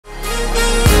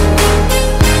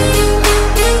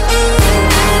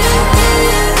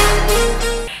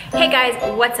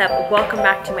What's up? Welcome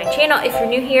back to my channel. If you're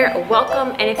new here,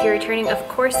 welcome, and if you're returning, of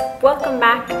course, welcome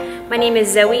back. My name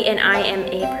is Zoe and I am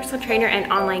a personal trainer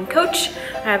and online coach.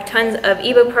 I have tons of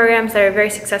ebook programs that are very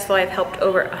successful. I've helped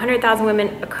over 100,000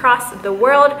 women across the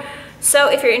world. So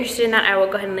if you're interested in that, I will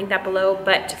go ahead and link that below.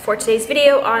 But for today's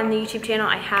video on the YouTube channel,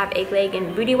 I have a leg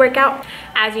and booty workout.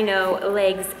 As you know,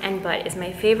 legs and butt is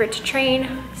my favorite to train.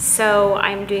 So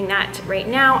I'm doing that right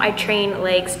now. I train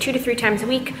legs 2 to 3 times a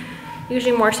week.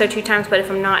 Usually more so 2 times, but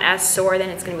if I'm not as sore, then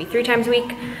it's gonna be 3 times a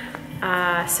week.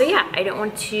 So yeah, I don't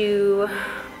want to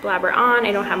blabber on.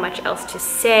 I don't have much else to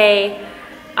say.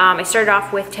 I started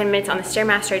off with 10 minutes on the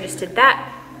Stairmaster. I just did that.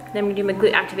 Then we do my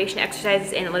glute activation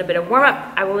exercises and a little bit of warm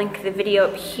up. I will link the video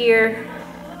up here.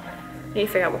 I need to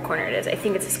figure out what corner it is. I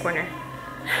think it's this corner.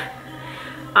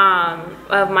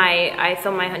 I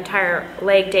filmed my entire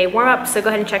leg day warm up, so go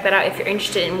ahead and check that out if you're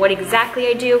interested in what exactly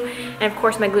I do. And of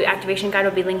course, my glute activation guide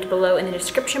will be linked below in the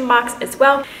description box as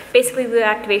well. Basically, glute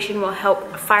activation will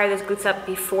help fire those glutes up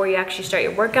before you actually start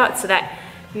your workout so that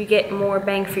you get more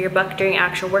bang for your buck during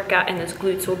actual workout, and those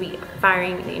glutes will be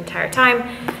firing the entire time,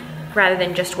 rather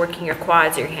than just working your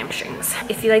quads or your hamstrings.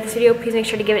 If you like this video, please make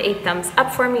sure to give it a thumbs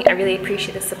up for me. I really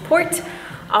appreciate the support.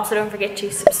 Also, don't forget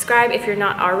to subscribe if you're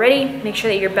not already. Make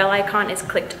sure that your bell icon is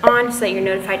clicked on so that you're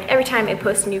notified every time I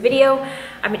post a new video.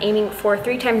 I've been aiming for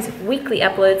 3 times weekly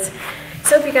uploads.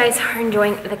 So if you guys are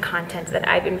enjoying the content that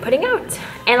I've been putting out.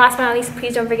 And last but not least,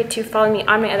 please don't forget to follow me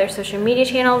on my other social media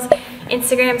channels,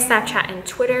 Instagram, Snapchat, and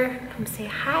Twitter. Come say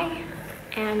hi.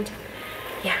 And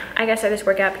yeah, I gotta start this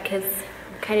workout because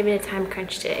kind of in a time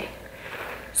crunch today.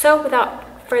 So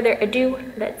without further ado,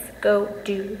 let's go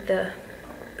do the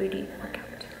booty workout.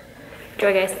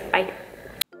 Enjoy, guys. Bye.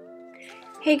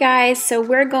 Hey guys, so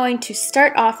we're going to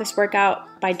start off this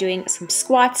workout by doing some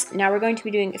squats. Now we're going to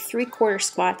be doing 3/4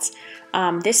 squats.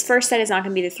 This first set is not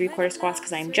going to be the 3/4 squats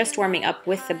because I'm just warming up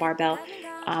with the barbell.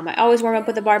 I always warm up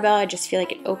with the barbell. I just feel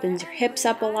like it opens your hips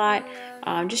up a lot.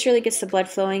 Just really gets the blood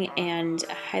flowing, and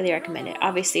I highly recommend it.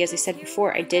 Obviously, as I said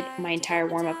before, I did my entire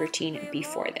warm-up routine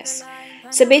before this.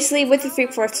 So basically, with the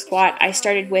 3/4 squat, I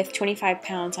started with 25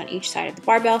 pounds on each side of the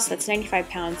barbell, so that's 95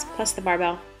 pounds plus the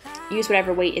barbell. Use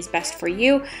whatever weight is best for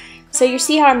you. So you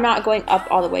see how I'm not going up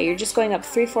all the way. You're just going up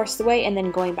 3/4 the way and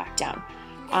then going back down.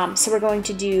 So we're going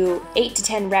to do 8 to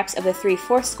 10 reps of the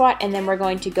 3/4 squat, and then we're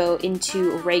going to go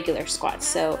into regular squats.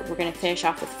 So we're going to finish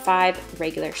off with 5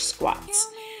 regular squats.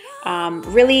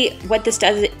 Really, what this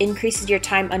does is it increases your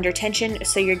time under tension,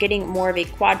 so you're getting more of a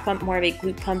quad pump, more of a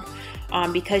glute pump,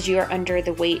 because you are under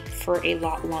the weight for a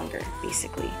lot longer,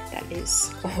 basically. That is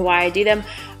why I do them.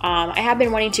 I have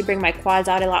been wanting to bring my quads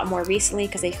out a lot more recently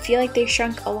because I feel like they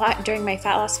shrunk a lot during my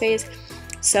fat loss phase.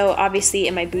 So obviously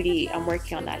in my booty, I'm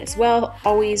working on that as well,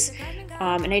 always.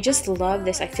 And I just love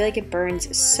this. I feel like it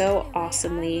burns so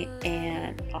awesomely,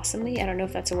 and awesomely, I don't know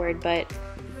if that's a word, but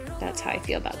that's how I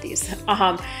feel about these.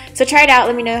 So try it out.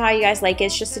 Let me know how you guys like it.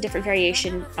 It's just a different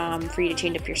variation for you to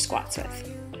change up your squats with.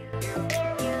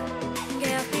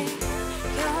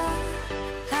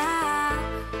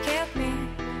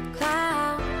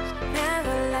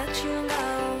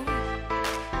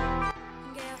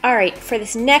 Alright, for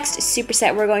this next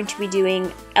superset, we're going to be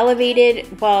doing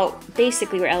elevated. Well,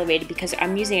 basically we're elevated because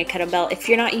I'm using a kettlebell. If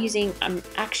you're not using, I'm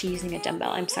actually using a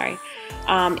dumbbell, I'm sorry.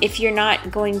 If you're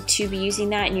not going to be using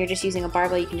that and you're just using a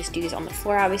barbell, you can just do this on the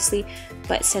floor, obviously.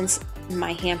 But since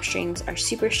my hamstrings are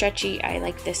super stretchy, I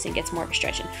like this and it gets more of a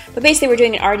stretch in. But basically we're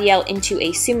doing an RDL into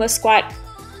a sumo squat.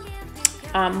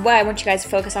 What I want you guys to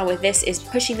focus on with this is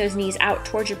pushing those knees out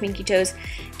towards your pinky toes,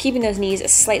 keeping those knees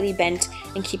slightly bent,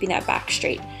 and keeping that back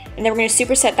straight. And then we're going to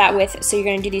superset that with, so you're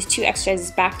going to do these 2 exercises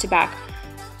back to back.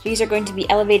 These are going to be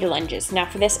elevated lunges. Now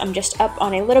for this, I'm just up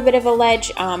on a little bit of a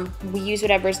ledge. We use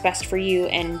whatever is best for you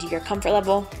and your comfort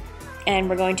level. And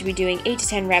we're going to be doing 8 to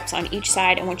 10 reps on each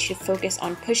side. I want you to focus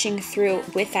on pushing through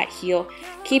with that heel,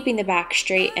 keeping the back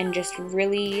straight, and just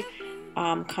really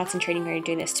concentrating when you're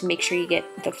doing this to make sure you get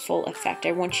the full effect.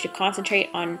 I want you to concentrate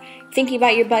on thinking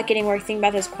about your butt getting worked, thinking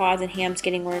about those quads and hams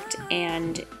getting worked,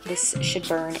 and this should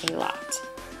burn a lot.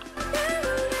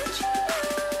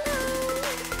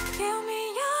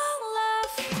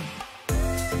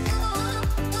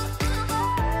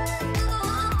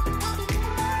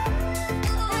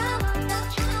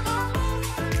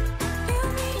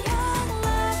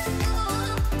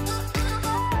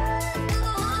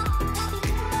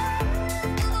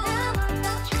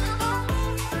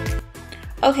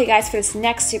 Okay guys, for this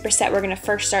next superset, we're going to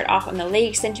first start off on the leg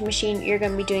extension machine. You're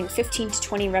going to be doing 15 to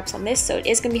 20 reps on this, so it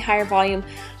is going to be higher volume.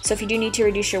 So if you do need to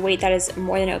reduce your weight, that is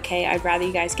more than okay. I'd rather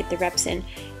you guys get the reps in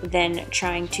than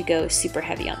trying to go super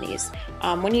heavy on these.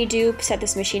 When you do set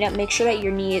this machine up, make sure that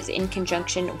your knee is in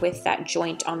conjunction with that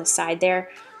joint on the side there.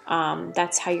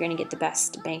 That's how you're going to get the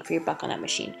best bang for your buck on that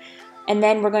machine. And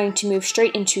then we're going to move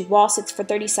straight into wall sits for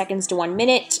 30 seconds to 1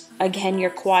 minute. Again,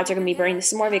 your quads are going to be burning.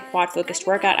 This is more of a quad-focused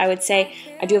workout, I would say.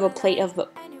 I do have a plate of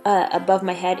above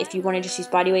my head. If you want to just use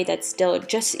body weight, that's still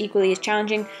just equally as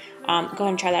challenging. Go ahead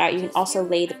and try that out. You can also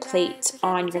lay the plate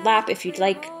on your lap if you'd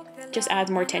like. Just adds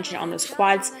more tension on those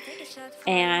quads.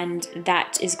 And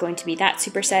that is going to be that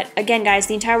superset. Again, guys,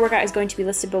 the entire workout is going to be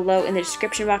listed below in the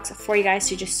description box for you guys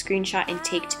to just screenshot and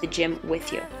take to the gym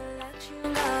with you.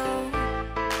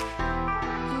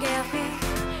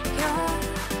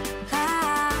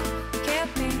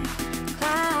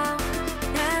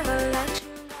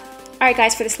 Alright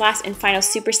guys, for this last and final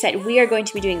superset, we are going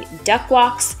to be doing duck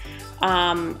walks,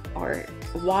 or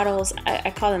waddles.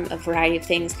 I call them a variety of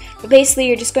things. But basically,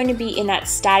 you're just going to be in that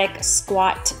static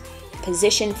squat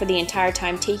position for the entire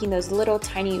time, taking those little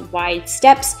tiny wide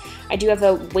steps. I do have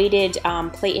a weighted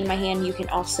plate in my hand. You can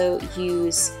also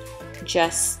use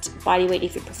just body weight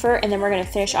if you prefer. And then we're going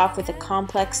to finish off with a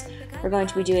complex. We're going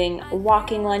to be doing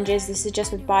walking lunges. This is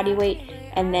just with body weight,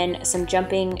 and then some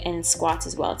jumping and squats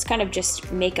as well. It's kind of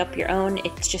just make up your own.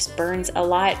 It just burns a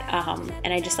lot,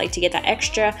 and I just like to get that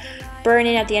extra burn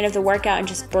in at the end of the workout and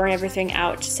just burn everything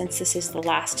out since this is the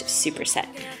last superset.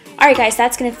 Alright guys,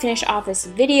 that's going to finish off this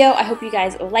video. I hope you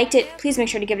guys liked it. Please make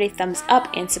sure to give it a thumbs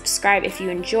up and subscribe if you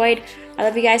enjoyed. I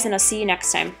love you guys, and I'll see you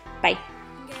next time. Bye.